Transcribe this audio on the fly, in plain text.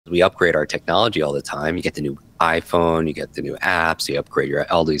We upgrade our technology all the time. You get the new iPhone, you get the new apps, you upgrade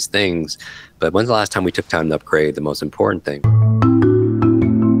all these things. But when's the last time we took time to upgrade the most important thing?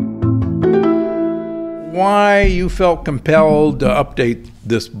 Why you felt compelled to update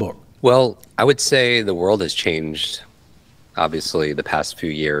this book? Well, I would say the world has changed, obviously, the past few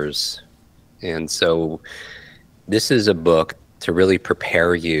years. And so this is a book to really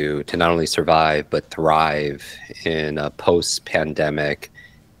prepare you to not only survive, but thrive in a post-pandemic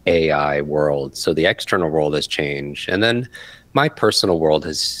AI world. So the external world has changed. And then my personal world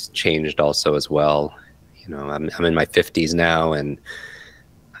has changed also as well. You know, I'm in my 50s now, and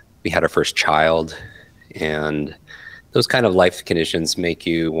we had our first child. And those kind of life conditions make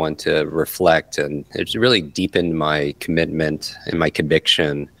you want to reflect. And it's really deepened my commitment and my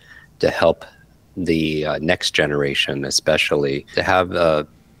conviction to help the next generation, especially, to have a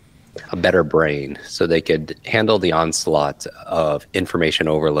better brain so they could handle the onslaught of information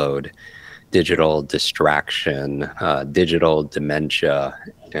overload, digital distraction, digital dementia,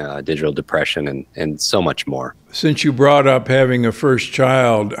 digital depression, and so much more. Since you brought up having a first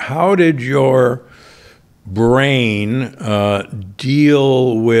child, how did your brain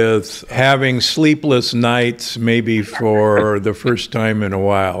deal with having sleepless nights, maybe for the first time in a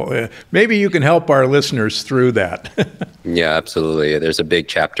while? Maybe you can help our listeners through that. Yeah, absolutely. There's a big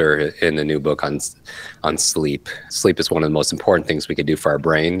chapter in the new book on sleep. Sleep is one of the most important things we could do for our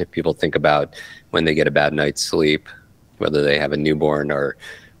brain. If people think about when they get a bad night's sleep, whether they have a newborn or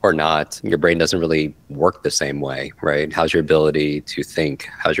not, your brain doesn't really work the same way, right? How's your ability to think?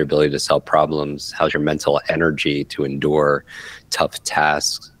 How's your ability to solve problems? How's your mental energy to endure tough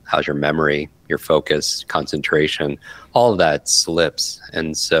tasks? How's your memory, your focus, concentration? All of that slips.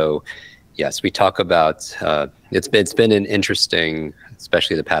 And so, yes, we talk about, it's been an interesting,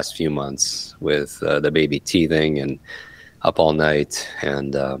 especially the past few months with the baby teething and up all night.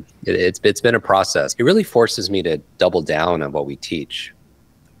 And it's been a process. It really forces me to double down on what we teach.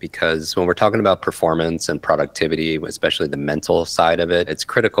 Because when we're talking about performance and productivity, especially the mental side of it, it's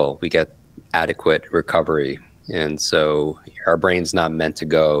critical we get adequate recovery. And so our brain's not meant to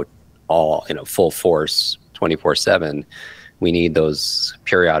go all, full force 24/7. We need those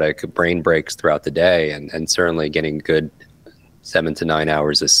periodic brain breaks throughout the day, and certainly getting good 7 to 9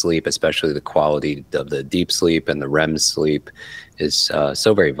 hours of sleep, especially the quality of the deep sleep and the REM sleep, is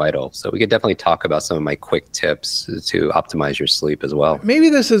so very vital. So we could definitely talk about some of my quick tips to optimize your sleep as well. Maybe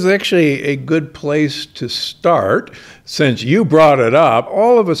this is actually a good place to start, since you brought it up.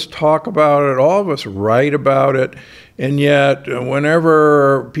 All of us talk about it, all of us write about it, and yet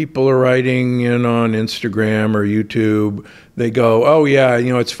whenever people are writing in on Instagram or YouTube, they go, oh yeah,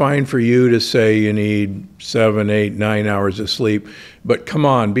 it's fine for you to say you need 7, 8, 9 hours of sleep, but come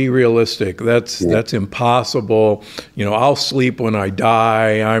on, be realistic. That's impossible. I'll sleep when I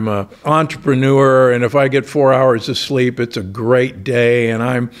die. I'm an entrepreneur, and if I get 4 hours of sleep, it's a great day. And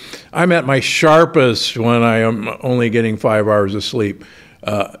I'm at my sharpest when I am only getting 5 hours of sleep.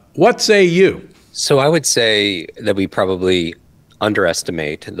 What say you? So I would say that we probably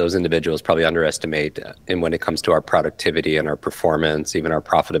underestimate, those individuals probably underestimate, and when it comes to our productivity and our performance, even our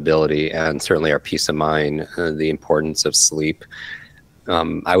profitability, and certainly our peace of mind, the importance of sleep.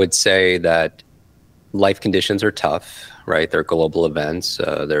 I would say that life conditions are tough, right? They're global events.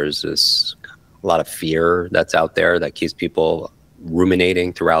 There's a lot of fear that's out there that keeps people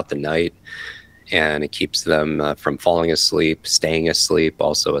ruminating throughout the night, and it keeps them from falling asleep, staying asleep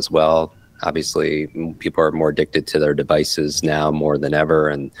also as well. Obviously, people are more addicted to their devices now more than ever,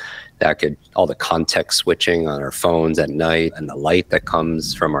 and all the context switching on our phones at night and the light that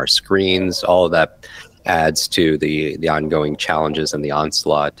comes from our screens, all of that adds to the ongoing challenges and the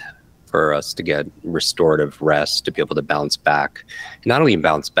onslaught for us to get restorative rest, to be able to bounce back. And not only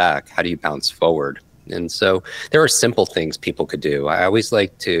bounce back, how do you bounce forward? And so there are simple things people could do. I always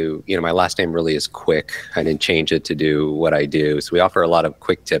like to, my last name really is Kwik. I didn't change it to do what I do. So we offer a lot of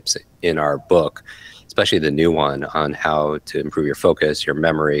quick tips in our book, especially the new one on how to improve your focus, your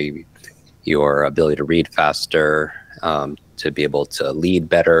memory, your ability to read faster, to be able to lead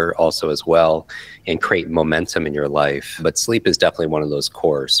better also as well, and create momentum in your life. But sleep is definitely one of those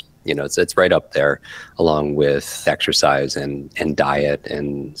cores. It's right up there, along with exercise and diet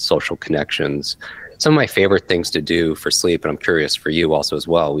and social connections. Some of my favorite things to do for sleep, and I'm curious for you also as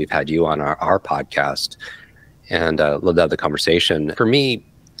well, we've had you on our podcast, and love to have the conversation. For me,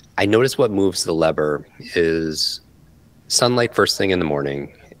 I notice what moves the lever is sunlight first thing in the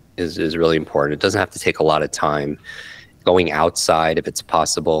morning is really important. It doesn't have to take a lot of time. Going outside if it's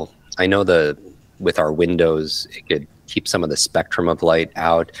possible. I know with our windows, it could keep some of the spectrum of light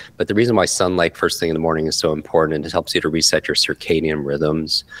out. But the reason why sunlight first thing in the morning is so important, it helps you to reset your circadian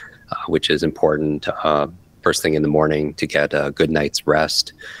rhythms, which is important first thing in the morning to get a good night's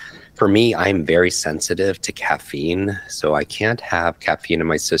rest. For me, I'm very sensitive to caffeine, so I can't have caffeine in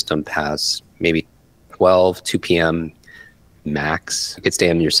my system past maybe 2 p.m. max. It could stay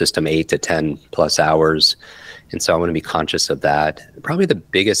in your system 8 to 10 plus hours. And so I want to be conscious of that. Probably the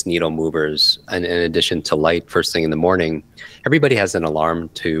biggest needle movers, in addition to light first thing in the morning, everybody has an alarm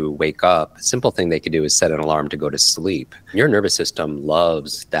to wake up. A simple thing they could do is set an alarm to go to sleep. Your nervous system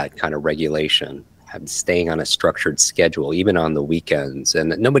loves that kind of regulation, staying on a structured schedule, even on the weekends.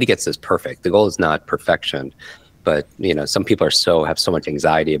 And nobody gets this perfect. The goal is not perfection. But, some people have so much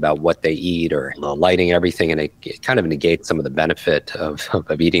anxiety about what they eat or lighting everything, and it kind of negates some of the benefit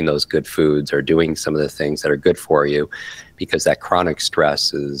of eating those good foods or doing some of the things that are good for you, because that chronic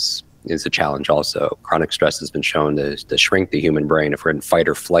stress is a challenge also. Chronic stress has been shown to shrink the human brain. If we're in fight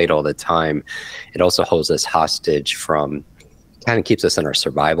or flight all the time, it also holds us hostage from, kind of keeps us in our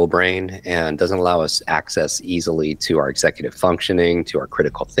survival brain and doesn't allow us access easily to our executive functioning, to our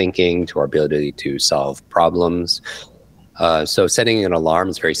critical thinking, to our ability to solve problems. So setting an alarm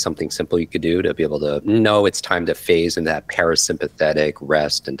is something simple you could do to be able to know it's time to phase into that parasympathetic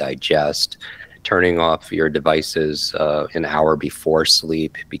rest and digest. Turning off your devices an hour before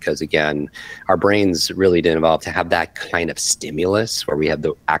sleep, because again, our brains really didn't evolve to have that kind of stimulus where we have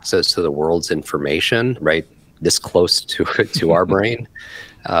the access to the world's information, right? This close to our brain.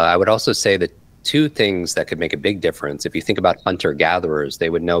 I would also say that 2 things that could make a big difference. If you think about hunter-gatherers, they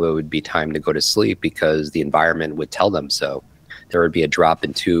would know it would be time to go to sleep because the environment would tell them so. There would be a drop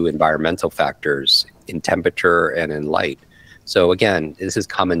in 2 environmental factors, in temperature and in light. So again, this is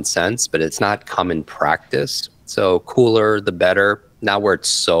common sense, but it's not common practice. So cooler, the better. Not where it's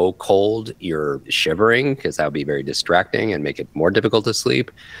so cold, you're shivering, because that would be very distracting and make it more difficult to sleep.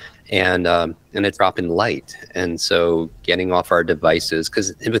 And a drop in light. And so getting off our devices,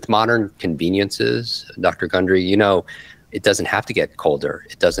 because with modern conveniences, Dr. Gundry, it doesn't have to get colder.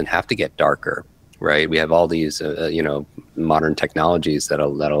 It doesn't have to get darker, right? We have all these, modern technologies that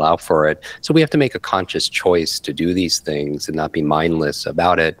allow for it. So we have to make a conscious choice to do these things and not be mindless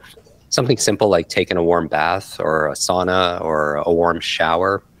about it. Something simple like taking a warm bath or a sauna or a warm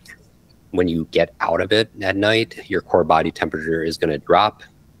shower. When you get out of it at night, your core body temperature is going to drop,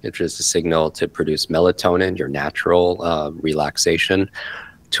 which is a signal to produce melatonin, your natural relaxation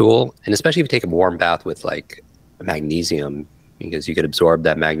tool. And especially if you take a warm bath with like magnesium, because you could absorb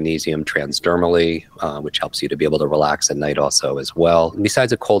that magnesium transdermally, which helps you to be able to relax at night also as well. And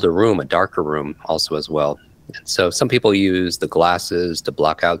besides a colder room, a darker room also as well. And so some people use the glasses to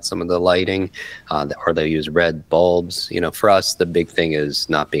block out some of the lighting, or they use red bulbs. For us, the big thing is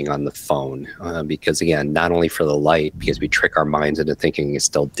not being on the phone, because again, not only for the light, because we trick our minds into thinking it's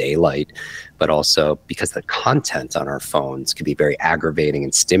still daylight, but also because the content on our phones can be very aggravating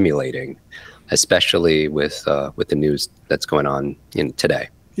and stimulating, especially with the news that's going on today.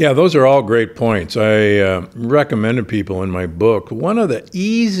 Yeah, those are all great points. I recommended people in my book. One of the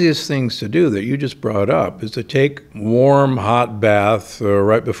easiest things to do that you just brought up is to take warm, hot bath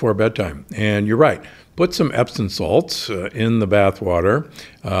right before bedtime. And you're right. Put some Epsom salts in the bath water.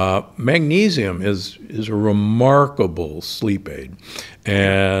 Magnesium is a remarkable sleep aid.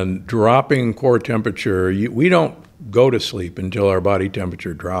 And dropping core temperature, we don't go to sleep until our body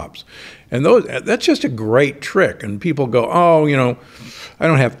temperature drops. And that's just a great trick. And people go, I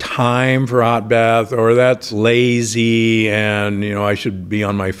don't have time for a hot bath, or that's lazy, and I should be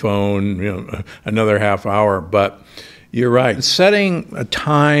on my phone another half hour. But you're right. Setting a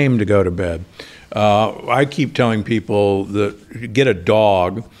time to go to bed. I keep telling people that get a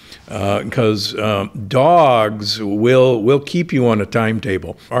dog, because dogs will keep you on a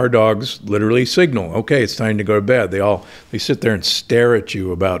timetable. Our dogs literally signal, okay, it's time to go to bed. They sit there and stare at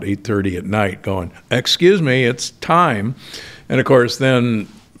you about 8:30 at night going, excuse me, it's time. And of course, then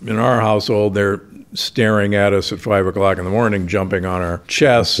in our household, they're staring at us at 5 o'clock in the morning, jumping on our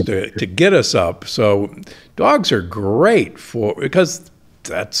chest to get us up. So dogs are great because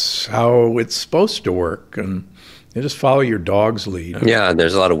that's how it's supposed to work. And you just follow your dog's lead. Yeah,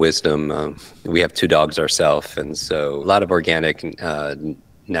 there's a lot of wisdom. We have 2 dogs ourselves, and so a lot of organic,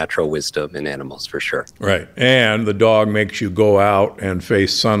 natural wisdom in animals for sure. Right, and the dog makes you go out and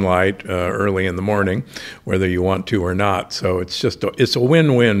face sunlight early in the morning, whether you want to or not. So it's a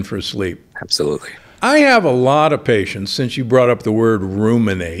win-win for sleep. Absolutely. I have a lot of patients, since you brought up the word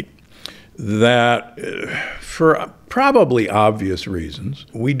ruminate, that for probably obvious reasons,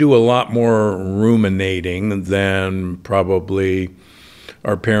 we do a lot more ruminating than probably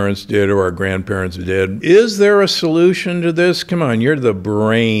our parents did or our grandparents did. Is there a solution to this? Come on, you're the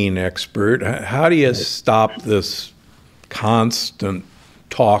brain expert. How do you stop this constant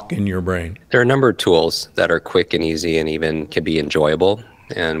talk in your brain? There are a number of tools that are quick and easy and even can be enjoyable.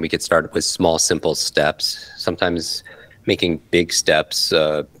 And we get started with small, simple steps. Sometimes making big steps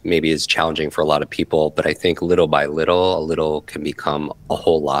maybe is challenging for a lot of people, but I think little by little, a little can become a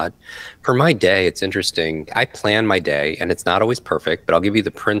whole lot. For my day, it's interesting. I plan my day, and it's not always perfect, but I'll give you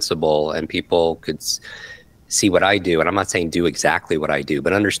the principle, and people could see what I do. And I'm not saying do exactly what I do,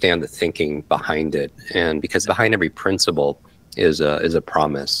 but understand the thinking behind it. And because behind every principle is a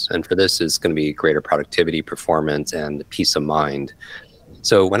promise. And for this is going to be greater productivity, performance, and peace of mind.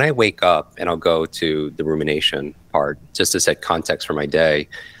 So when I wake up and I'll go to the rumination part, just to set context for my day,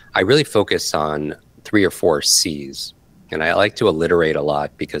 I really focus on 3 or 4 C's. And I like to alliterate a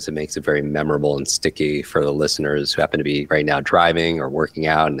lot because it makes it very memorable and sticky for the listeners who happen to be right now driving or working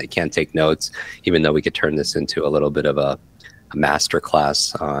out and they can't take notes, even though we could turn this into a little bit of a master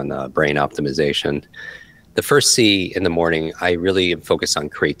class on brain optimization. The first C in the morning, I really focus on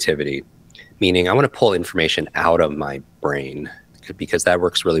creativity, meaning I want to pull information out of my brain, because that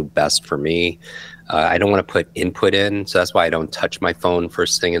works really best for me. I don't want to put input in, so that's why I don't touch my phone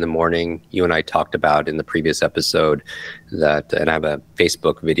first thing in the morning. You and I talked about in the previous episode that, and I have a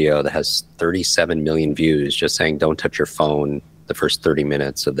Facebook video that has 37 million views just saying don't touch your phone the first 30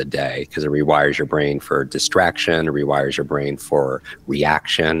 minutes of the day, because it rewires your brain for distraction, it rewires your brain for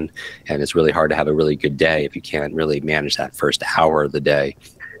reaction, and it's really hard to have a really good day if you can't really manage that first hour of the day.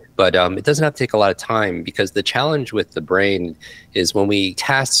 But it doesn't have to take a lot of time, because the challenge with the brain is when we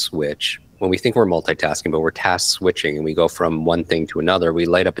task switch, when we think we're multitasking, but we're task switching and we go from one thing to another, we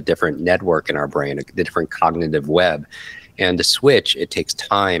light up a different network in our brain, a different cognitive web. And to switch, it takes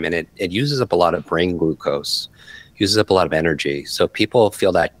time, and it uses up a lot of brain glucose, uses up a lot of energy. So people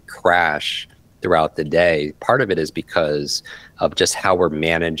feel that crash throughout the day. Part of it is because of just how we're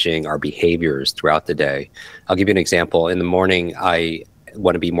managing our behaviors throughout the day. I'll give you an example. In the morning, I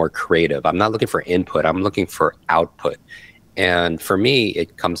want to be more creative. I'm not looking for input, I'm looking for output. And for me,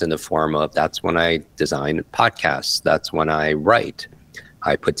 it comes in the form of, that's when I design podcasts, that's when I write.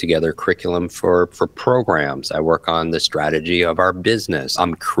 I put together curriculum for programs. I work on the strategy of our business.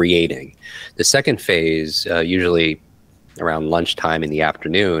 I'm creating. The second phase, usually around lunchtime in the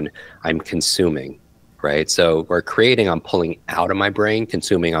afternoon, I'm consuming. Right? So we're creating, I'm pulling out of my brain,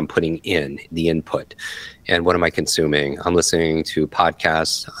 consuming, I'm putting in the input. And what am I consuming? I'm listening to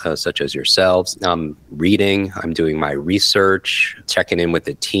podcasts such as yourselves. I'm reading, I'm doing my research, checking in with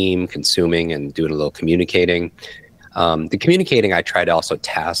the team, consuming and doing a little communicating. The communicating, I try to also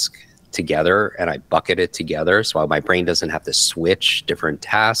task together and I bucket it together so my brain doesn't have to switch different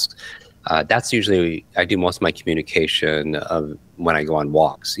tasks. That's usually, I do most of my communication when I go on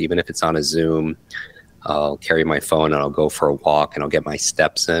walks, even if it's on a Zoom. I'll carry my phone and I'll go for a walk and I'll get my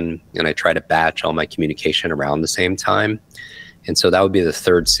steps in, and I try to batch all my communication around the same time. And so that would be the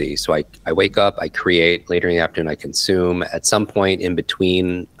third C. So I wake up, I create, later in the afternoon I consume. At some point in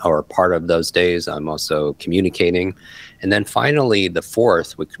between or part of those days, I'm also communicating. And then finally, the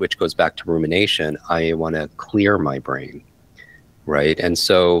fourth, which goes back to rumination, I want to clear my brain, right? And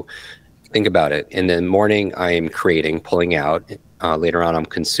so think about it. In the morning, I'm creating, pulling out. Later on, I'm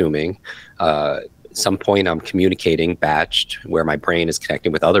consuming. Some point I'm communicating, batched, where my brain is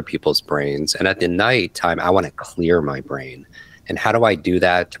connecting with other people's brains. And at the night time, I want to clear my brain. And how do I do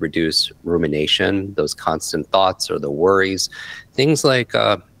that to reduce rumination, those constant thoughts or the worries? Things like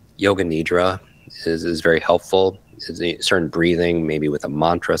yoga nidra is very helpful. Certain breathing, maybe with a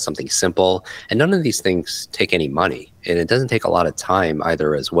mantra, something simple. And none of these things take any money. And it doesn't take a lot of time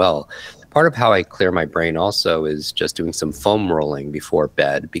either as well. Part of how I clear my brain also is just doing some foam rolling before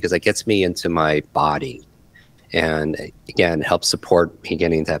bed, because it gets me into my body and again helps support me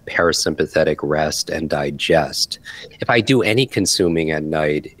getting that parasympathetic rest and digest. If I do any consuming at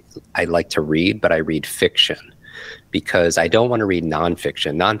night, I like to read, but I read fiction because I don't want to read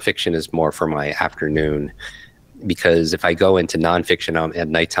nonfiction. Nonfiction is more for my afternoon, because if I go into nonfiction at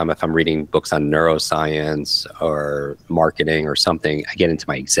nighttime, if I'm reading books on neuroscience or marketing or something, I get into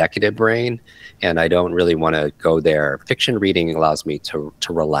my executive brain and I don't really want to go there. Fiction reading allows me to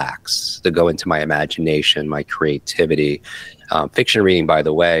relax, to go into my imagination, my creativity. Fiction reading, by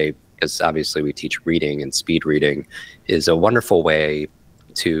the way, because obviously we teach reading and speed reading, is a wonderful way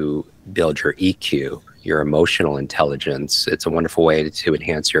to build your EQ, your emotional intelligence. It's a wonderful way to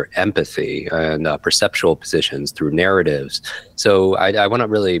enhance your empathy and perceptual positions through narratives. So I want to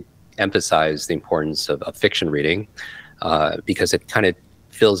really emphasize the importance of fiction reading because it kind of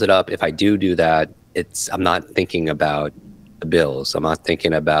fills it up. If I do that, I'm not thinking about the bills. I'm not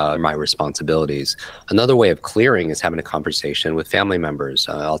thinking about my responsibilities. Another way of clearing is having a conversation with family members.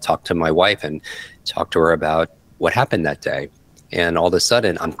 I'll talk to my wife and talk to her about what happened that day. And all of a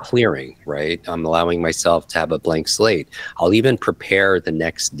sudden, I'm clearing, right? I'm allowing myself to have a blank slate. I'll even prepare the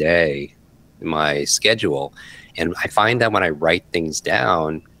next day, my schedule. And I find that when I write things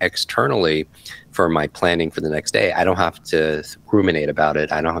down externally for my planning for the next day, I don't have to ruminate about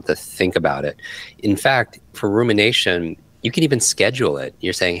it. I don't have to think about it. In fact, for rumination, you can even schedule it.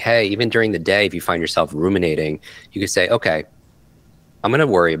 You're saying, hey, even during the day, if you find yourself ruminating, you could say, okay, I'm going to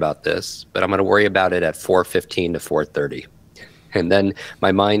worry about this, but I'm going to worry about it at 4:15 to 4:30. And then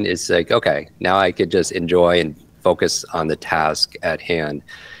my mind is like, okay, now I could just enjoy and focus on the task at hand.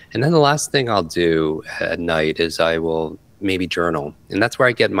 And then the last thing I'll do at night is I will maybe journal. And that's where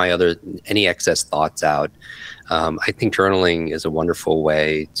I get any excess thoughts out. I think journaling is a wonderful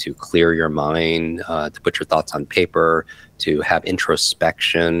way to clear your mind, to put your thoughts on paper, to have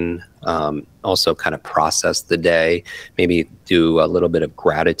introspection, also kind of process the day, maybe do a little bit of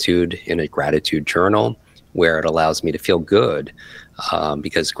gratitude in a gratitude journal where it allows me to feel good,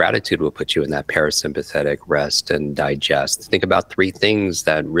 because gratitude will put you in that parasympathetic rest and digest. Think about 3 things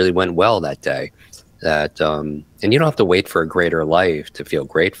that really went well that day. And you don't have to wait for a greater life to feel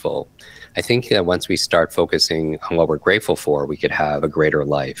grateful. I think that once we start focusing on what we're grateful for, we could have a greater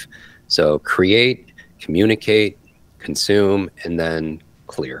life. So create, communicate, consume, and then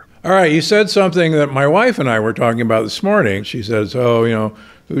clear. All right, you said something that my wife and I were talking about this morning. She says, oh,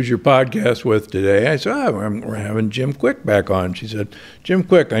 who's your podcast with today? I said, we're having Jim Kwik back on. She said, Jim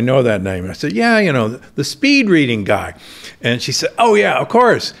Kwik, I know that name. I said, yeah, the speed reading guy. And she said, oh, yeah, of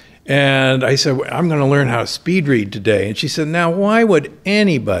course. And I said, I'm going to learn how to speed read today. And she said, now, why would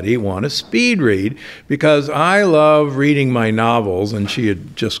anybody want to speed read? Because I love reading my novels. And she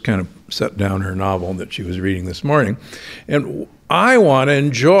had just kind of set down her novel that she was reading this morning. And I want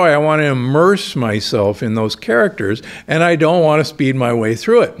to immerse myself in those characters, and I don't want to speed my way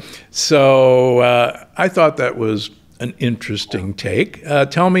through it. So I thought that was an interesting take.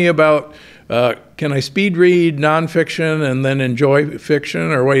 Tell me about, can I speed read nonfiction and then enjoy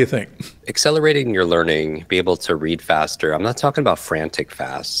fiction, or what do you think? Accelerating your learning, be able to read faster. I'm not talking about frantic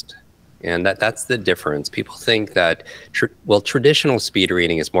fast. And that's the difference. People think that, traditional speed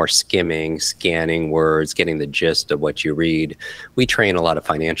reading is more skimming, scanning words, getting the gist of what you read. We train a lot of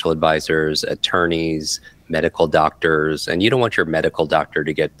financial advisors, attorneys, medical doctors, and you don't want your medical doctor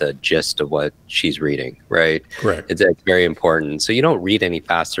to get the gist of what she's reading, right? Correct. It's very important. So you don't read any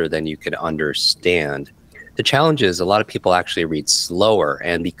faster than you can understand. The challenge is a lot of people actually read slower,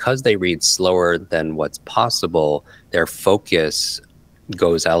 and because they read slower than what's possible, their focus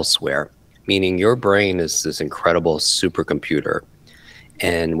goes elsewhere, meaning your brain is this incredible supercomputer.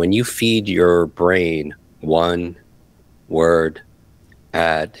 And when you feed your brain one word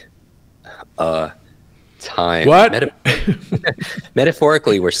at a time,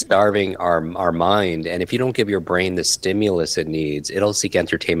 metaphorically, we're starving our mind. And if you don't give your brain the stimulus it needs, it'll seek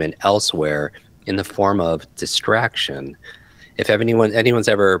entertainment elsewhere in the form of distraction. If anyone's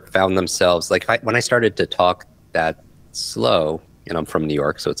ever found themselves, like when I started to talk that slow, and I'm from New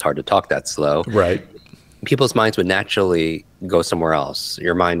York, so it's hard to talk that slow. Right. People's minds would naturally go somewhere else.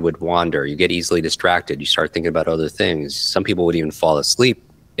 Your mind would wander. You get easily distracted. You start thinking about other things. Some people would even fall asleep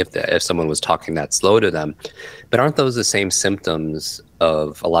if someone was talking that slow to them. But aren't those the same symptoms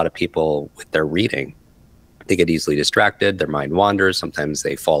of a lot of people with their reading? They get easily distracted. Their mind wanders. Sometimes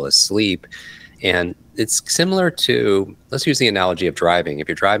they fall asleep. And it's similar to, let's use the analogy of driving. If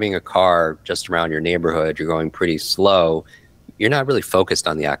you're driving a car just around your neighborhood, you're going pretty slow, you're not really focused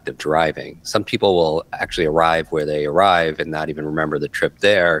on the act of driving. Some people will actually arrive where they arrive and not even remember the trip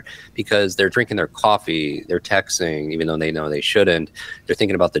there because they're drinking their coffee, they're texting, even though they know they shouldn't. They're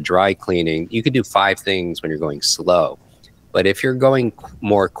thinking about the dry cleaning. You could do 5 things when you're going slow. But if you're going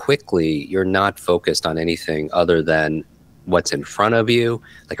more quickly, you're not focused on anything other than what's in front of you.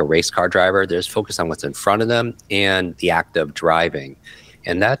 Like a race car driver, they're just focused on what's in front of them and the act of driving.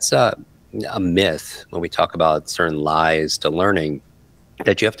 And that's a myth when we talk about certain lies to learning,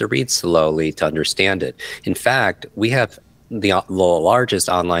 that you have to read slowly to understand it. In fact, we have the largest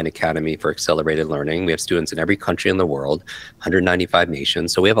online academy for accelerated learning. We have students in every country in the world, 195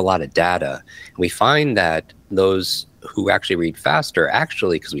 nations. So we have a lot of data. And we find that those who actually read faster,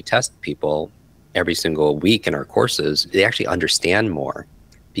 actually, because we test people every single week in our courses, they actually understand more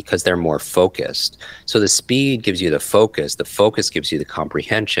because they're more focused. So the speed gives you the focus gives you the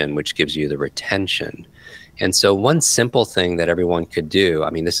comprehension, which gives you the retention. And so one simple thing that everyone could do, I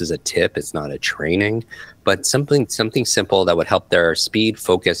mean, this is a tip, it's not a training, but something simple that would help their speed,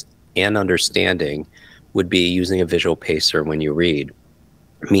 focus, and understanding would be using a visual pacer when you read.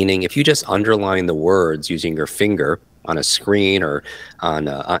 Meaning, if you just underline the words using your finger on a screen or on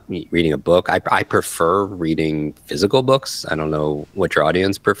reading a book, I prefer reading physical books. I don't know what your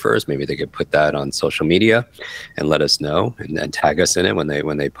audience prefers. Maybe they could put that on social media and let us know and tag us in it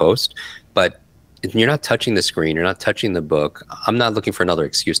when they post. But you're not touching the screen. You're not touching the book. I'm not looking for another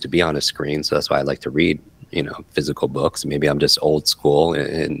excuse to be on a screen. So that's why I like to read, physical books. Maybe I'm just old school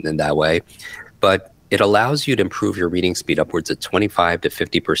in that way. But it allows you to improve your reading speed upwards of 25 to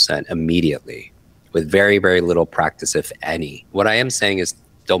 50% immediately with very, very little practice, if any. What I am saying is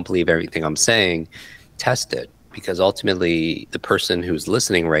don't believe everything I'm saying. Test it, because ultimately the person who's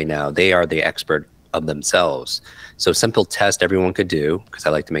listening right now, they are the expert of themselves. So simple test everyone could do, because I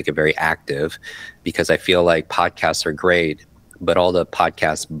like to make it very active, because I feel like podcasts are great, but all the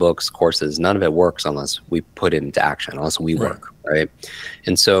podcasts, books, courses, none of it works unless we put it into action, unless we work, right?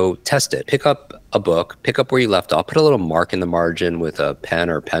 And so test it. Pick up a book, pick up where you left off, put a little mark in the margin with a pen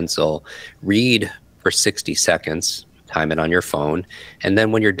or pencil, read for 60 seconds, time it on your phone, and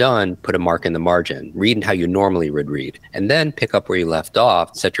then when you're done, put a mark in the margin. Read how you normally would read, and then pick up where you left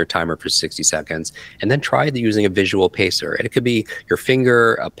off, set your timer for 60 seconds, and then try using a visual pacer. And it could be your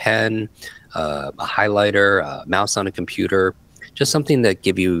finger, a pen, a highlighter, a mouse on a computer, just something that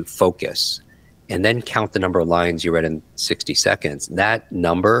give you focus, and then count the number of lines you read in 60 seconds. That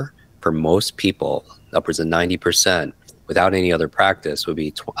number for most people, upwards of 90%, without any other practice, would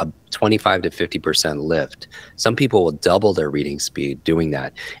be a 25 to 50% lift. Some people will double their reading speed doing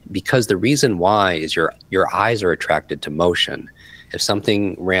that, because the reason why is your eyes are attracted to motion. If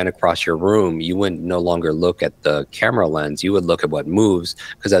something ran across your room, you wouldn't no longer look at the camera lens, you would look at what moves,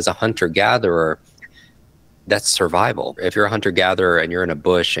 because as a hunter-gatherer, that's survival. If you're a hunter-gatherer and you're in a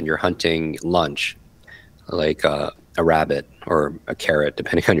bush and you're hunting lunch, like a rabbit or a carrot,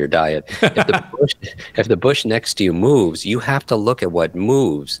 depending on your diet, if the bush next to you moves, you have to look at what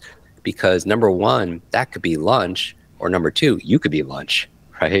moves, because number one, that could be lunch, or number two, you could be lunch,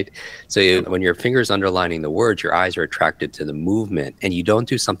 right? So when your finger's underlining the words, your eyes are attracted to the movement, and you don't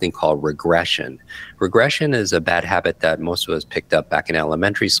do something called regression. Regression is a bad habit that most of us picked up back in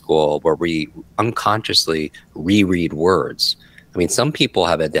elementary school, where we unconsciously reread words. I mean, some people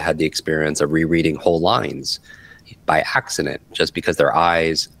have had the experience of rereading whole lines by accident, just because their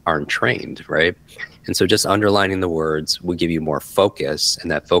eyes aren't trained, right? And so just underlining the words will give you more focus, and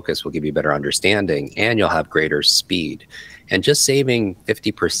that focus will give you better understanding, and you'll have greater speed. And just saving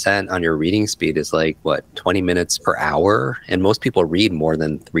 50% on your reading speed is like, 20 minutes per hour? And most people read more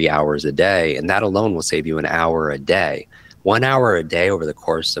than 3 hours a day, and that alone will save you an hour a day. 1 hour a day over the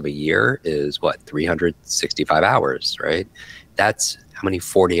course of a year is 365 hours, right? That's how many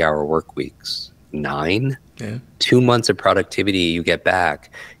 40-hour work weeks? 9? Yeah. 2 months of productivity you get back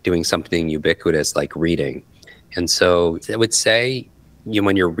doing something ubiquitous like reading. And so I would say,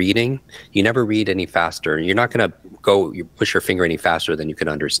 when you're reading, you never read any faster. You're not going to push your finger any faster than you can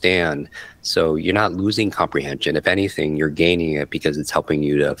understand. So you're not losing comprehension. If anything, you're gaining it, because it's helping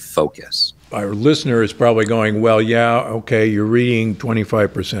you to focus. Our listener is probably going, well, yeah, okay, you're reading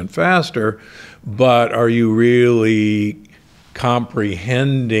 25% faster, but are you really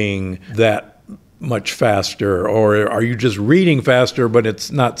comprehending that much faster, or are you just reading faster but it's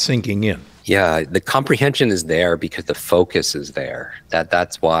not sinking in? Yeah, the comprehension is there because the focus is there.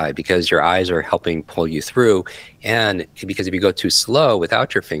 That's why, because your eyes are helping pull you through, and because if you go too slow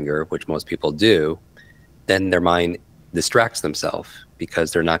without your finger, which most people do, then their mind distracts themselves,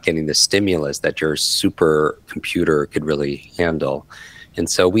 because they're not getting the stimulus that your supercomputer could really handle. And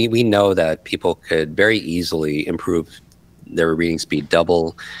so we know that people could very easily improve their reading speed,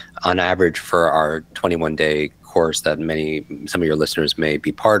 double on average for our 21-day course that some of your listeners may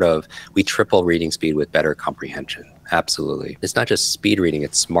be part of. We triple reading speed with better comprehension. Absolutely. It's not just speed reading,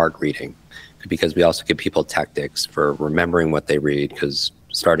 it's smart reading, because we also give people tactics for remembering what they read, because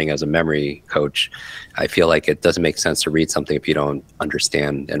starting as a memory coach, I feel like it doesn't make sense to read something if you don't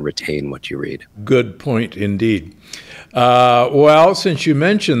understand and retain what you read. Good point indeed. Well, since you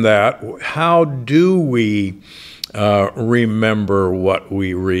mentioned that, how do we remember what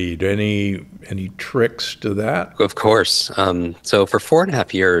we read? Any tricks to that? Of course. So for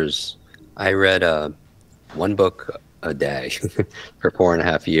 4.5 years, I read one book a day for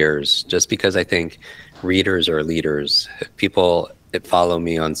 4.5 years, just because I think readers are leaders. People that follow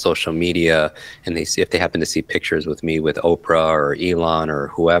me on social media, and if they happen to see pictures with me with Oprah or Elon or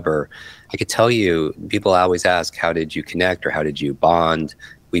whoever, I could tell you, people always ask, how did you connect, or how did you bond?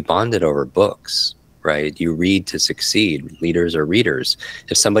 We bonded over books. Right? You read to succeed. Leaders are readers.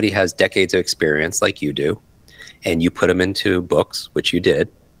 If somebody has decades of experience like you do, and you put them into books, which you did,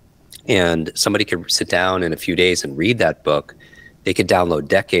 And somebody could sit down in a few days and read that book. They could download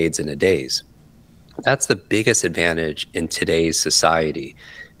decades in a days. That's the biggest advantage in today's society,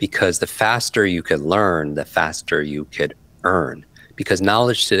 because the faster you could learn, the faster you could earn. Because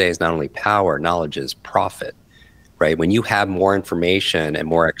knowledge today is not only power, knowledge is profit, right? When you have more information and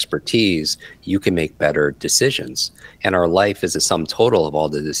more expertise, you can make better decisions. And our life is a sum total of all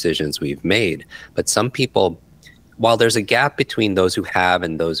the decisions we've made. But some people, while there's a gap between those who have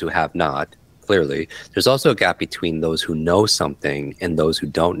and those who have not, clearly, there's also a gap between those who know something and those who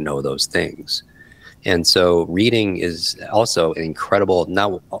don't know those things. And so reading is also an incredible,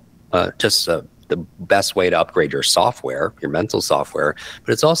 not just the best way to upgrade your software, your mental software,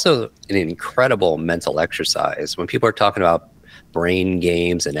 but it's also an incredible mental exercise. When people are talking about brain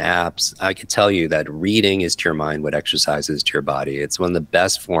games and apps, I can tell you that reading is to your mind what exercise is to your body. It's one of the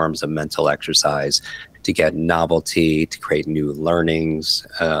best forms of mental exercise to get novelty, to create new learnings,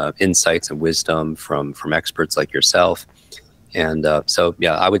 insights and wisdom from experts like yourself. And so,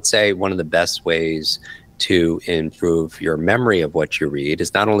 yeah, I would say one of the best ways to improve your memory of what you read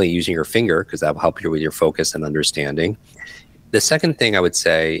is not only using your finger, because that will help you with your focus and understanding. The second thing I would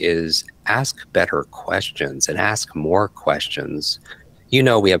say is ask better questions and ask more questions. You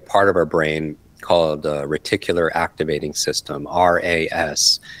know, we have part of our brain called reticular activating system,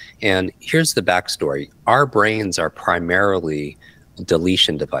 RAS. And here's the backstory. Our brains are primarily a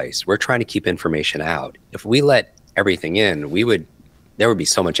deletion device. We're trying to keep information out. If we let everything in, there would be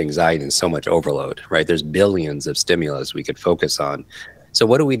so much anxiety and so much overload, right? There's billions of stimulus we could focus on. So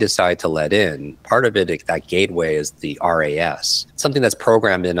what do we decide to let in? Part of it, that gateway, is the RAS. Something that's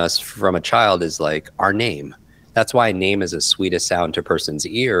programmed in us from a child is like our name. That's why name is the sweetest sound to a person's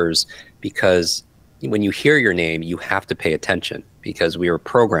ears, because when you hear your name, you have to pay attention because we were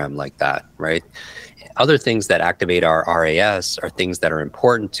programmed like that, right? Other things that activate our RAS are things that are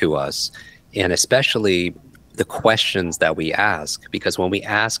important to us, and especially the questions that we ask, because when we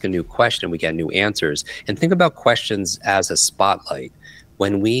ask a new question, we get new answers. And think about questions as a spotlight.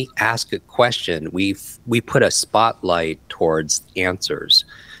 When we ask a question, we put a spotlight towards answers.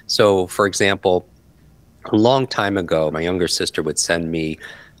 So, for example, a long time ago, my younger sister would send me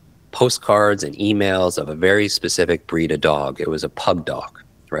postcards and emails of a very specific breed of dog. It was a pug dog,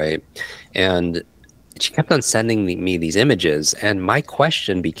 right? And she kept on sending me these images, and my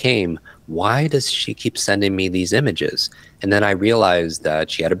question became, why does she keep sending me these images? And then I realized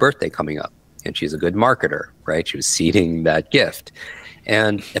that she had a birthday coming up, and she's a good marketer, right? She was seeding that gift.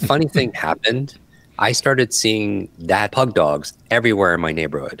 And a funny thing happened. I started seeing that pug dogs everywhere in my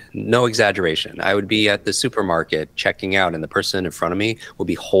neighborhood. No exaggeration. I would be at the supermarket checking out, and the person in front of me would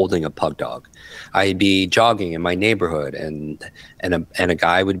be holding a pug dog. I'd be jogging in my neighborhood, and a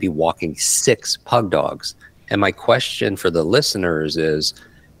guy would be walking 6 pug dogs. And my question for the listeners is,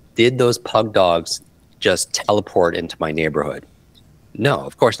 did those pug dogs just teleport into my neighborhood? No,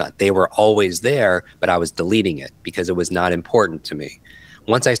 of course not. They were always there, but I was deleting it because it was not important to me.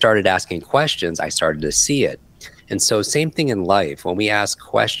 Once I started asking questions, I started to see it. And so same thing in life. When we ask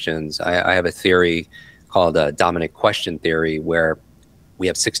questions, I have a theory called dominant question theory, where we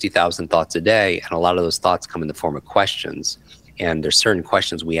have 60,000 thoughts a day, and a lot of those thoughts come in the form of questions. And there's certain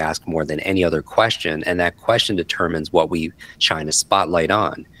questions we ask more than any other question, and that question determines what we shine a spotlight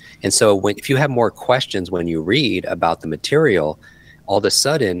on. And so if you have more questions when you read about the material, all of a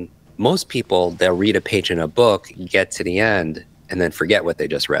sudden, most people, they'll read a page in a book, get to the end, and then forget what they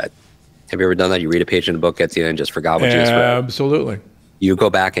just read. Have you ever done that? You read a page in a book, get to the end, and just forgot what you just read? Absolutely. You go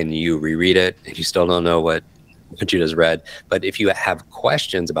back and you reread it, and you still don't know what you just read. But if you have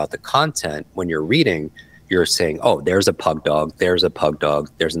questions about the content when you're reading, you're saying, oh, there's a pug dog, there's a pug dog,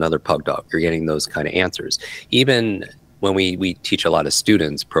 there's another pug dog. You're getting those kind of answers. Even when we teach a lot of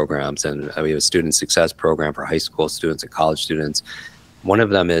students programs, and we have a student success program for high school students and college students. One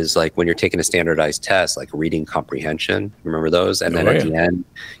of them is like when you're taking a standardized test, like reading comprehension. Remember those? And then at the end,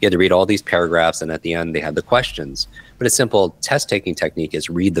 you had to read all these paragraphs, and at the end, they had the questions. But a simple test-taking technique is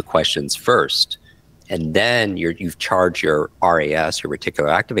read the questions first, and then you've charged your RAS, your reticular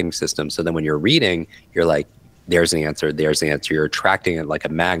activating system. So then when you're reading, you're like, there's the answer, there's the answer. You're attracting it like a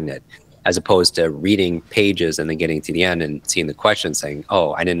magnet, as opposed to reading pages and then getting to the end and seeing the question saying,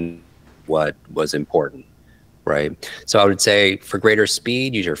 oh, I didn't know what was important. Right. So I would say for greater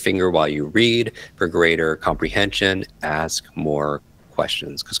speed, use your finger while you read. For greater comprehension, ask more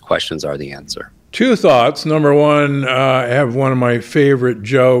questions, because questions are the answer. 2 thoughts. Number one, I have one of my favorite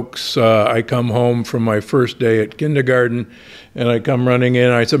jokes. I come home from my first day at kindergarten, and I come running in.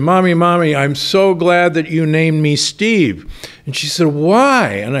 I said, Mommy, I'm so glad that you named me Steve. And she said, why?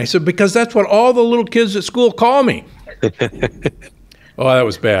 And I said, because that's what all the little kids at school call me. Oh, that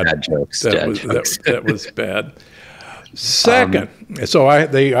was bad. Bad jokes. That was bad. Second, so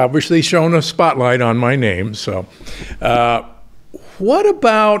they obviously shone a spotlight on my name. So, what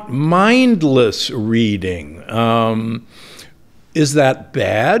about mindless reading? Is that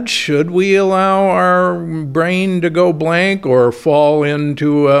bad? Should we allow our brain to go blank or fall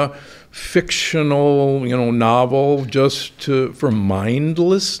into a fictional, novel just for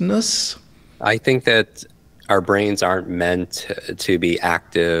mindlessness? I think that our brains aren't meant to be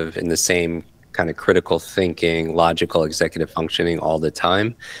active in the same kind of critical thinking, logical, executive functioning all the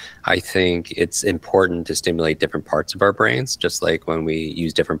time. I think it's important to stimulate different parts of our brains, just like when we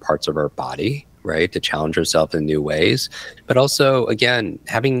use different parts of our body, right, to challenge ourselves in new ways. But also, again,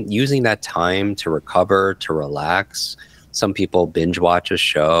 using that time to recover, to relax. Some people binge watch a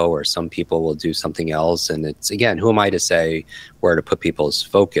show, or some people will do something else. And it's, again, who am I to say where to put people's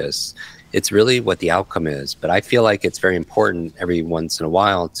focus? It's really what the outcome is. But I feel like it's very important every once in a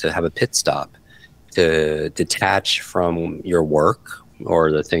while to have a pit stop, to detach from your work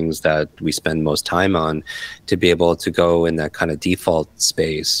or the things that we spend most time on, to be able to go in that kind of default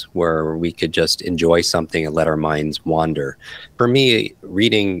space where we could just enjoy something and let our minds wander. For me,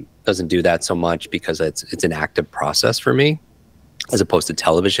 reading doesn't do that so much because it's an active process for me, as opposed to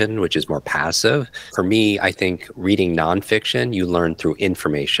television, which is more passive. For me, I think reading nonfiction, you learn through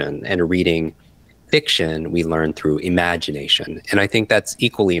information, and reading fiction, we learn through imagination. And I think that's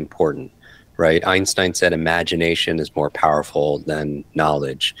equally important, right? Einstein said imagination is more powerful than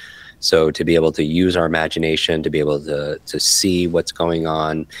knowledge. So to be able to use our imagination, to be able to see what's going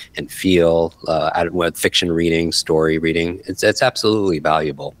on and feel with fiction reading, story reading, it's absolutely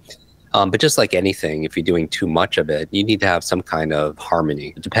valuable. But just like anything, if you're doing too much of it, you need to have some kind of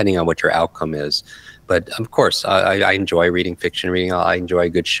harmony, depending on what your outcome is. But of course, I enjoy reading fiction reading. I enjoy a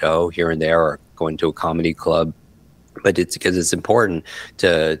good show here and there, or going to a comedy club. But it's because it's important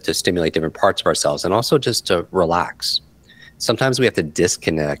to stimulate different parts of ourselves, and also just to relax. Sometimes we have to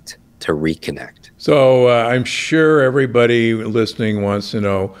disconnect to reconnect. So I'm sure everybody listening wants to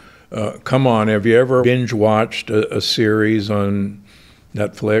know, come on, have you ever binge watched a series on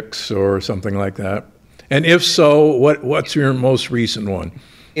Netflix or something like that? And if so, what's your most recent one?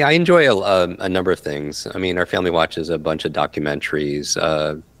 Yeah, I enjoy a number of things. I mean, our family watches a bunch of documentaries,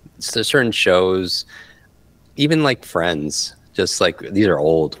 certain shows, even like Friends. Just like, these are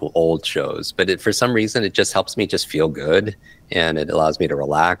old shows, but for some reason, it just helps me just feel good, and it allows me to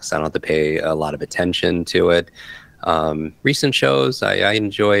relax. I don't have to pay a lot of attention to it. Recent shows, I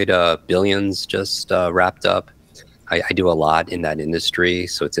enjoyed Billions, just wrapped up. I do a lot in that industry,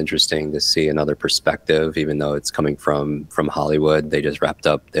 so it's interesting to see another perspective, even though it's coming from Hollywood. They just wrapped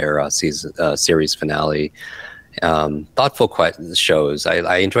up their series finale. Thoughtful shows.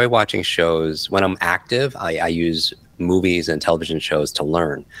 I enjoy watching shows. When I'm active, I use movies and television shows to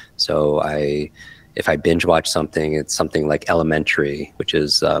learn. So if I binge watch something, it's something like Elementary, which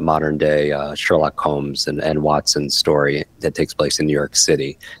is modern day Sherlock Holmes and Watson's story that takes place in New York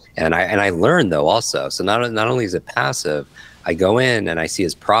City. And I learn, though, also. So not only is it passive, I go in and I see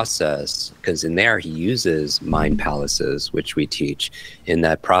his process, because in there he uses mind palaces, which we teach. In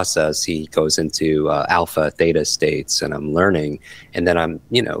that process, he goes into alpha, theta states, and I'm learning. And then I'm,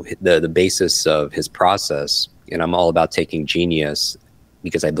 the basis of his process, and I'm all about taking genius,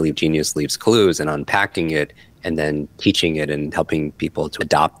 because I believe genius leaves clues, and unpacking it and then teaching it and helping people to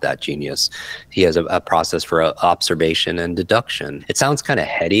adopt that genius. He has a process for observation and deduction. It sounds kind of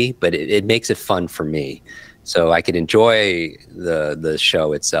heady, but it makes it fun for me. So I could enjoy the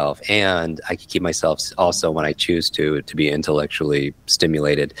show itself, and I could keep myself also, when I choose to be intellectually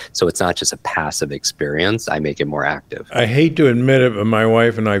stimulated. So it's not just a passive experience. I make it more active. I hate to admit it, but my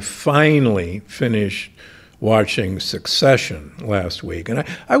wife and I finally finished watching Succession last week. And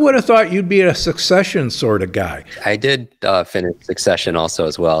I would have thought you'd be a Succession sort of guy. I did finish Succession also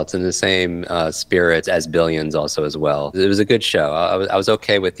as well. It's in the same spirit as Billions also as well. It was a good show. I was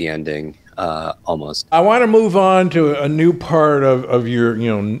okay with the ending. Almost. I want to move on to a new part of your,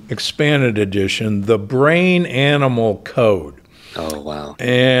 expanded edition, the Brain Animal Code. Oh, wow.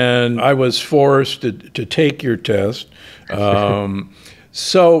 And I was forced to take your test.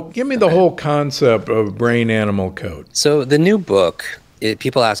 So give me the whole concept of Brain Animal Code. So the new book,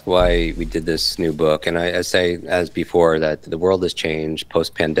 people ask why we did this new book. And I say, as before, that the world has changed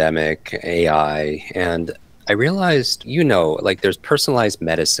post-pandemic, AI, and I realized, there's personalized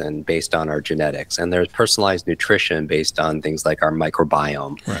medicine based on our genetics, and there's personalized nutrition based on things like our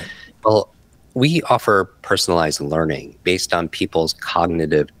microbiome. Right. Well, we offer personalized learning based on people's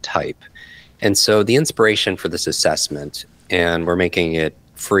cognitive type. And so the inspiration for this assessment, and we're making it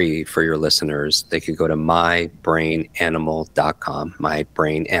free for your listeners, they could go to mybrainanimal.com,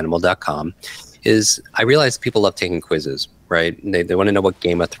 mybrainanimal.com, is I realize people love taking quizzes, right? They want to know what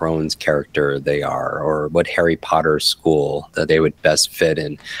Game of Thrones character they are or what Harry Potter school that they would best fit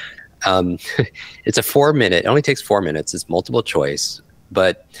in. It's a 4-minute, it only takes 4 minutes. It's multiple choice,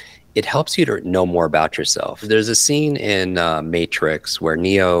 but it helps you to know more about yourself. There's a scene in Matrix where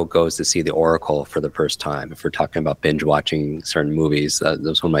Neo goes to see the Oracle for the first time. If we're talking about binge watching certain movies, that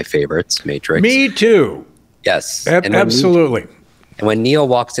was one of my favorites, Matrix. Me too. Yes. Absolutely. And when Neo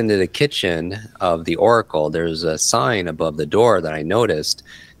walks into the kitchen of the Oracle, there's a sign above the door that I noticed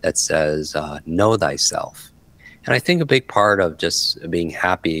that says, know thyself. And I think a big part of just being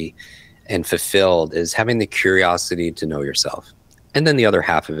happy and fulfilled is having the curiosity to know yourself. And then the other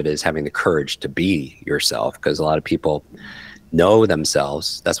half of it is having the courage to be yourself, because a lot of people know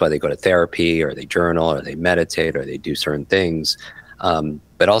themselves. That's why they go to therapy or they journal or they meditate or they do certain things.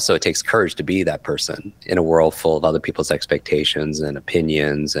 But also it takes courage to be that person in a world full of other people's expectations and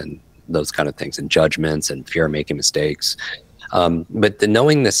opinions and those kind of things and judgments and fear of making mistakes. But the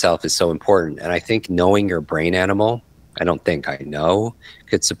knowing the self is so important. And I think knowing your brain animal, I know,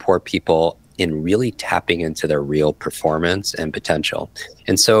 could support people in really tapping into their real performance and potential.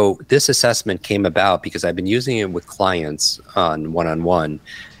 And so this assessment came about because I've been using it with clients on one-on-one.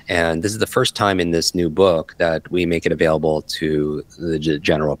 And this is the first time in this new book that we make it available to the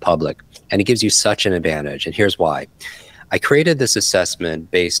general public. And it gives you such an advantage. And here's why. I created this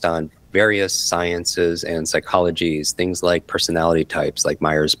assessment based on various sciences and psychologies, things like personality types like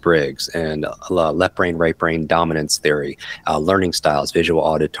Myers-Briggs and left brain, right brain dominance theory, learning styles, visual,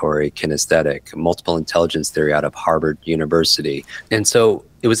 auditory, kinesthetic, multiple intelligence theory out of Harvard University. And so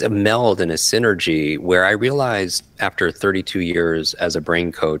it was a meld and a synergy where I realized after 32 years as a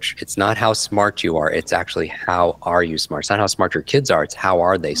brain coach, it's not how smart you are, it's actually how are you smart. It's not how smart your kids are, it's how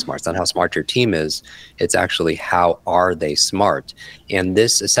are they smart. It's not how smart your team is, it's actually how are they smart. And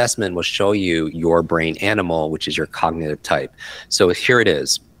this assessment will show you your brain animal, which is your cognitive type. So here it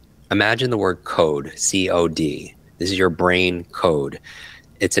is. Imagine the word code, C-O-D. This is your brain code.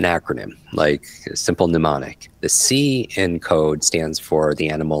 It's an acronym, like a simple mnemonic. The C in code stands for the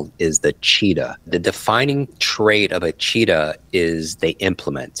animal is the cheetah. The defining trait of a cheetah is they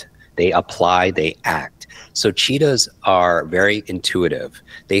implement, they apply, they act. So cheetahs are very intuitive.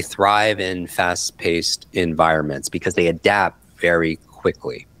 They thrive in fast-paced environments because they adapt very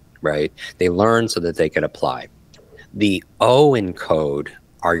quickly, right? They learn so that they can apply. The O in code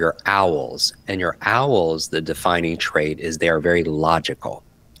are your owls. And your owls, the defining trait is they are very logical.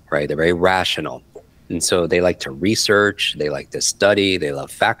 Right? They're very rational. And so they like to research, they like to study, they love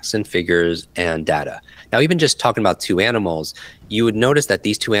facts and figures and data. Now, even just talking about two animals, you would notice that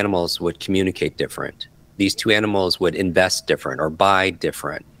these two animals would communicate different. These two animals would invest different or buy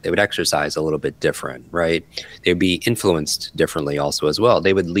different. They would exercise a little bit different, right? They'd be influenced differently also as well.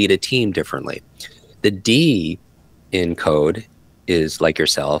 They would lead a team differently. The D in code is like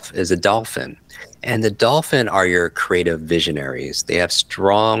yourself, is a dolphin. And the dolphin are your creative visionaries. They have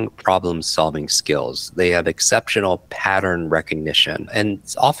strong problem-solving skills. They have exceptional pattern recognition. And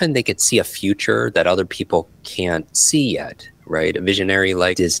often they could see a future that other people can't see yet, right? A visionary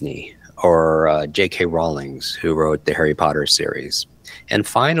like Disney or J.K. Rowling's, who wrote the Harry Potter series. And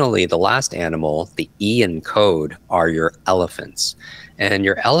finally, the last animal, the E in code, are your elephants. And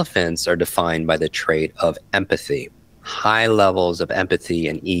your elephants are defined by the trait of empathy, high levels of empathy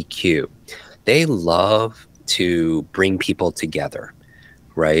and EQ. They love to bring people together,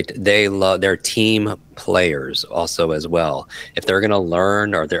 right? They're team players also as well. If they're going to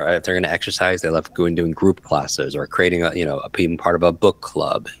learn or if they're going to exercise, they love doing group classes or creating being part of a book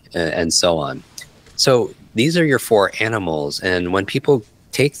club and so on. So these are your four animals. And when people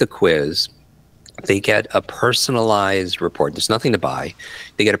take the quiz, they get a personalized report. There's nothing to buy.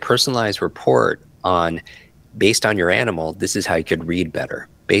 They get a personalized report based on your animal, this is how you could read better.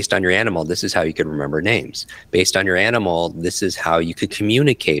 Based on your animal, this is how you could remember names. Based on your animal, this is how you could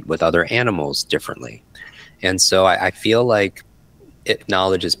communicate with other animals differently. And so I feel like if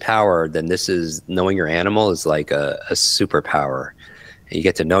knowledge is power, then knowing your animal is like a superpower. You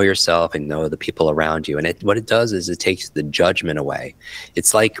get to know yourself and know the people around you. And what it does is it takes the judgment away.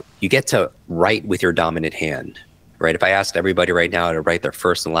 It's like you get to write with your dominant hand. Right? If I asked everybody right now to write their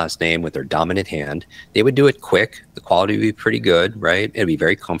first and last name with their dominant hand, they would do it quick. The quality would be pretty good, right? It'd be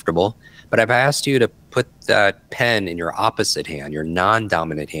very comfortable. But if I asked you to put that pen in your opposite hand, your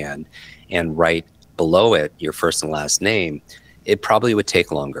non-dominant hand, and write below it your first and last name, it probably would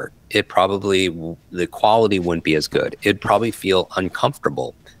take longer. The quality wouldn't be as good. It'd probably feel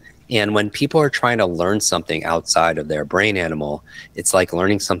uncomfortable. And when people are trying to learn something outside of their brain animal, it's like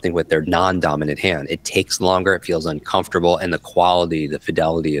learning something with their non-dominant hand. It takes longer, it feels uncomfortable, and the quality, the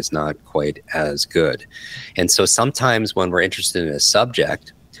fidelity is not quite as good. And so sometimes when we're interested in a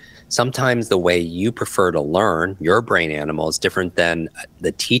subject, sometimes the way you prefer to learn, your brain animal, is different than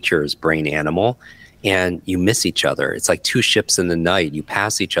the teacher's brain animal, and you miss each other. It's like two ships in the night. You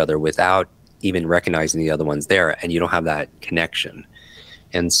pass each other without even recognizing the other one's there, and you don't have that connection.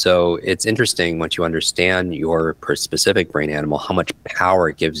 And so it's interesting once you understand your specific brain animal, how much power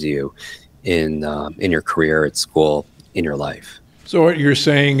it gives you in your career, at school, in your life. So what you're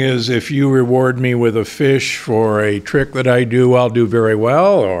saying is, if you reward me with a fish for a trick that I do, I'll do very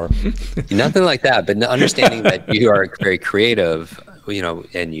well, or nothing like that. But understanding that you are very creative,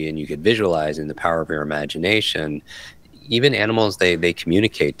 and you could visualize in the power of your imagination. Even animals, they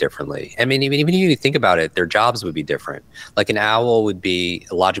communicate differently. I mean, even if you think about it, their jobs would be different. Like an owl would be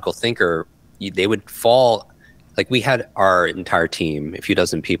a logical thinker. They would fall, like we had our entire team, a few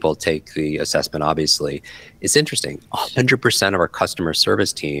dozen people take the assessment, obviously. It's interesting. 100% of our customer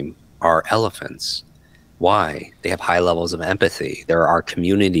service team are elephants. Why? They have high levels of empathy. They're our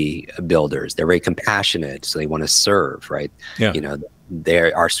community builders. They're very compassionate, so they want to serve, right? Yeah.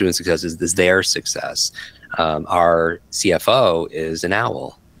 Our student success is their success. Our CFO is an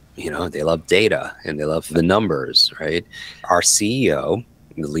owl. They love data and they love the numbers, right? Our CEO,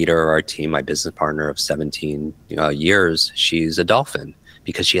 the leader of our team, my business partner of 17 years, she's a dolphin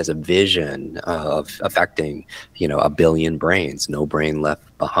because she has a vision of affecting, 1 billion brains, no brain left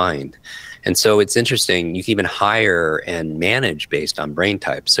behind. And so it's interesting, you can even hire and manage based on brain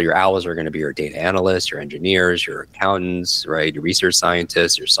types. So your owls are going to be your data analysts, your engineers, your accountants, right? Your research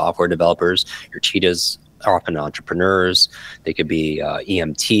scientists, your software developers. Your cheetahs are often entrepreneurs. They could be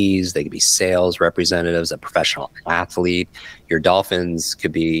EMTs, they could be sales representatives, a professional athlete. Your dolphins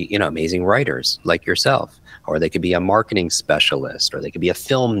could be, amazing writers like yourself, or they could be a marketing specialist, or they could be a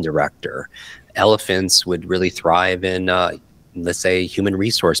film director. Elephants would really thrive in, let's say, human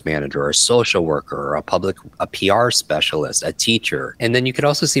resource manager, or a social worker, or a PR specialist, a teacher. And then you could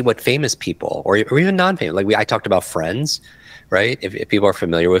also see what famous people, or even non-famous, like I talked about Friends, right? If people are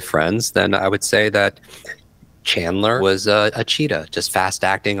familiar with Friends, then I would say that Chandler was a cheetah, just fast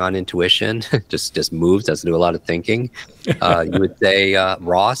acting on intuition, just moves, doesn't do a lot of thinking. You would say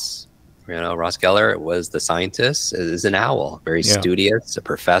Ross Geller was the scientist, is an owl, very studious, a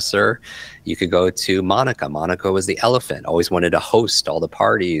professor. You could go to Monica. Monica was the elephant, always wanted to host all the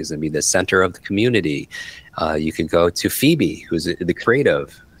parties and be the center of the community. You could go to Phoebe, who's the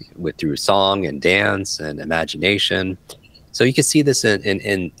creative, through song and dance and imagination. So you can see this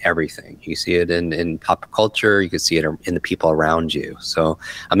in everything. You see it in pop culture. You can see it in the people around you. So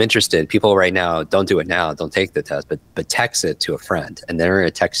I'm interested. People right now, don't do it now. Don't take the test, but text it to a friend. And they're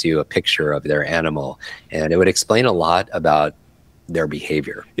going to text you a picture of their animal. And it would explain a lot about their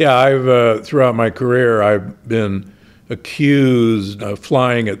behavior. Yeah, I've throughout my career, I've been accused of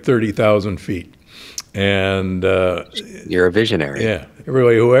flying at 30,000 feet. And you're a visionary. Yeah.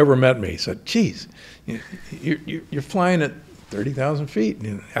 Really, whoever met me said, geez, you're flying at 30,000 feet.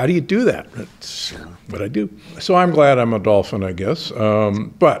 How do you do that? That's what I do. So I'm glad I'm a dolphin, I guess.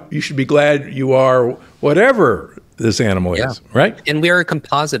 But you should be glad you are whatever this animal is, right? And we are a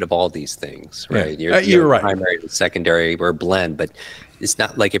composite of all these things, right? Yeah. You're right. Primary, secondary, we're a blend. But it's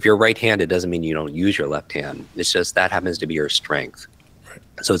not like if you're right-handed, doesn't mean you don't use your left hand. It's just that happens to be your strength. Right.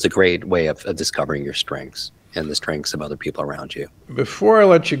 So it's a great way of discovering your strengths and the strengths of other people around you. Before I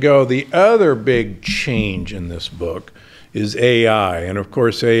let you go, the other big change in this book is AI. And of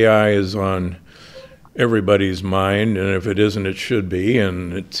course, AI is on everybody's mind. And if it isn't, it should be.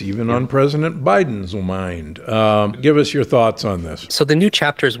 And it's even on President Biden's mind. Give us your thoughts on this. So the new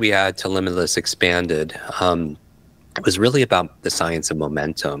chapters we add to Limitless Expanded was really about the science of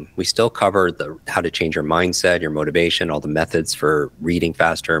momentum. We still cover how to change your mindset, your motivation, all the methods for reading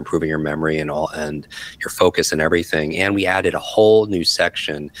faster, improving your memory, and your focus and everything. And we added a whole new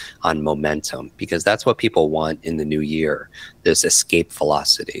section on momentum, because that's what people want in the new year, this escape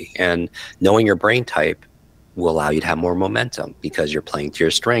velocity. And knowing your brain type will allow you to have more momentum because you're playing to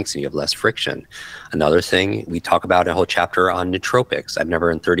your strengths and you have less friction. Another thing, we talk about a whole chapter on nootropics. I've never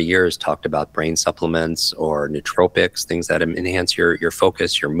in 30 years talked about brain supplements or nootropics, things that enhance your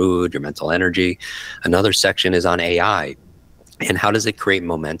focus, your mood, your mental energy. Another section is on AI and how does it create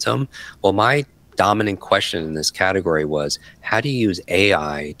momentum? Well, my dominant question in this category was, how do you use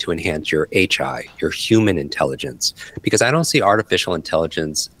AI to enhance your HI, your human intelligence? Because I don't see artificial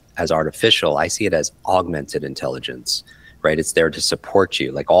intelligence as artificial. I see it as augmented intelligence, right? It's there to support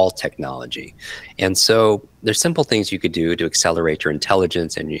you, like all technology. And so there's simple things you could do to accelerate your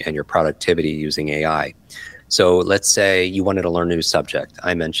intelligence and your productivity using AI. So let's say you wanted to learn a new subject.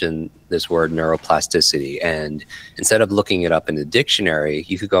 I mentioned this word neuroplasticity, and instead of looking it up in the dictionary,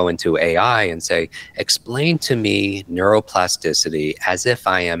 you could go into AI and say, explain to me neuroplasticity as if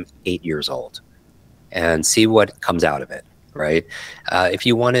I am 8 years old, and see what comes out of it, right? If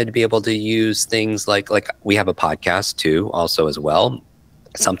you wanted to be able to use things like we have a podcast too, also as well.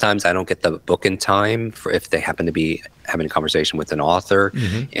 Sometimes I don't get the book in time for if they happen to be having a conversation with an author,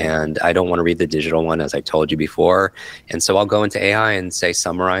 and I don't want to read the digital one, as I told you before. And so I'll go into AI and say,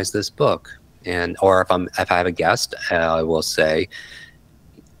 summarize this book. Or if I have a guest, I will say,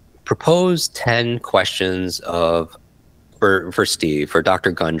 propose 10 questions for Steve, for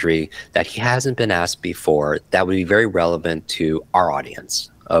Dr. Gundry, that he hasn't been asked before that would be very relevant to our audience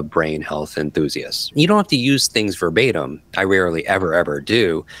of brain health enthusiasts. You don't have to use things verbatim. I rarely ever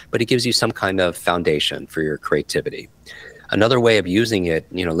do, but it gives you some kind of foundation for your creativity. Another way of using it,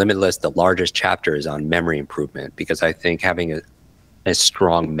 Limitless, the largest chapter is on memory improvement, because I think having a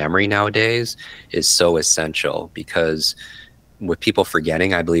strong memory nowadays is so essential, because with people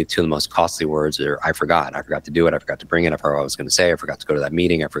forgetting, I believe two of the most costly words are I forgot to do it, I forgot to bring it, I forgot what I was going to say, I forgot to go to that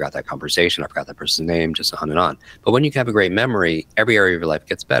meeting, I forgot that conversation, I forgot that person's name, just on and on. But when you have a great memory, every area of your life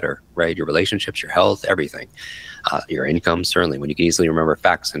gets better, right? Your relationships, your health, everything. Your income, certainly, when you can easily remember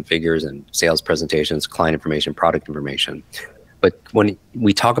facts and figures and sales presentations, client information, product information. But when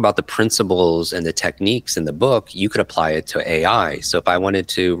we talk about the principles and the techniques in the book, you could apply it to AI. So if I wanted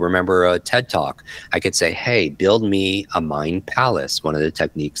to remember a TED Talk, I could say, hey, build me a mind palace, one of the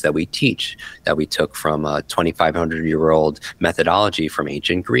techniques that we teach, that we took from a 2,500-year-old methodology from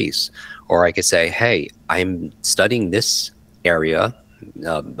ancient Greece. Or I could say, hey, I'm studying this area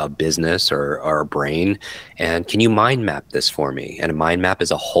a business or a brain, and can you mind map this for me? And a mind map is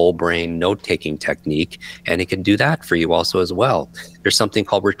a whole brain note-taking technique, and it can do that for you also as well. There's something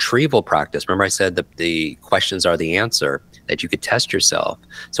called retrieval practice. Remember I said that the questions are the answer, that you could test yourself.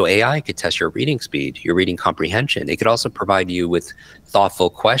 So AI could test your reading speed, your reading comprehension. It could also provide you with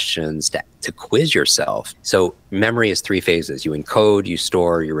thoughtful questions to quiz yourself. So memory is 3 phases. You encode, you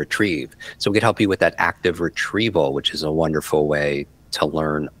store, you retrieve. So it could help you with that active retrieval, which is a wonderful way to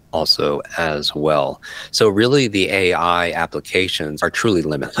learn also as well. So really the AI applications are truly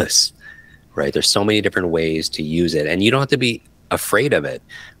limitless, right? There's so many different ways to use it, and you don't have to be afraid of it,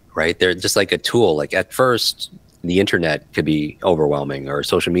 right? They're just like a tool. Like at first, the internet could be overwhelming, or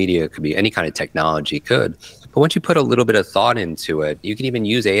social media could be, any kind of technology could. But once you put a little bit of thought into it, you can even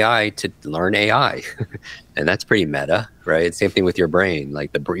use AI to learn AI. And that's pretty meta, right? Same thing with your brain.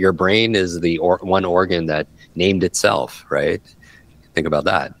 Like your brain is the one organ that named itself, right? Think about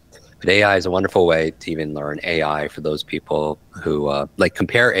that. But AI is a wonderful way to even learn AI for those people who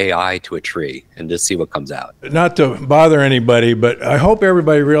compare AI to a tree and just see what comes out. Not to bother anybody, but I hope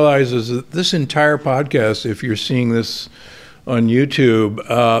everybody realizes that this entire podcast, if you're seeing this on YouTube,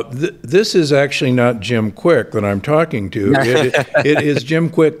 this is actually not Jim Kwik that I'm talking to. It is Jim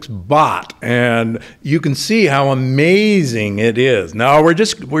Kwik's bot, and you can see how amazing it is. Now we're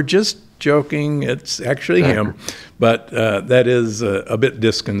just joking. It's actually him, but that is a bit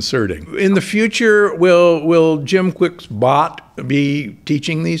disconcerting. In the future, will Jim Kwik's bot be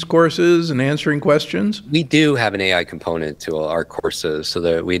teaching these courses and answering questions? We do have an AI component to our courses, so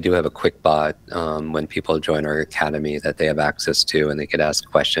that we do have a Kwik bot when people join our academy that they have access to, and they could ask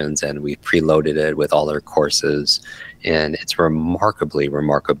questions, and we preloaded it with all their courses, and it's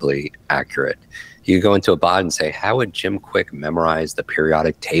remarkably accurate. You go into a bot and say, how would Jim Kwik memorize the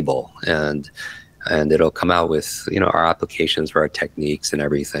periodic table? And it'll come out with, our applications for our techniques and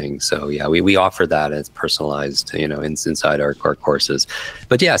everything. So yeah, we offer that as personalized, inside our courses.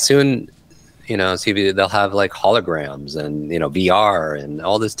 But yeah, soon, see, they'll have like holograms and, VR and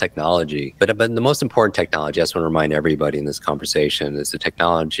all this technology. But the most important technology, I just want to remind everybody in this conversation, is the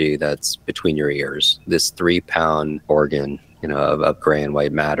technology that's between your ears, this 3-pound organ, of gray and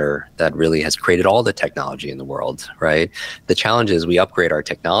white matter that really has created all the technology in the world, right? The challenge is we upgrade our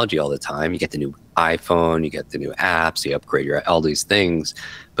technology all the time. You get the new iPhone, you get the new apps, you upgrade all these things.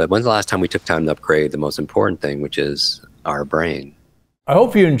 But when's the last time we took time to upgrade the most important thing, which is our brain? I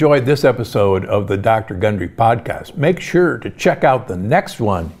hope you enjoyed this episode of the Dr. Gundry Podcast. Make sure to check out the next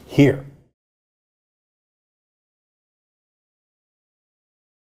one here.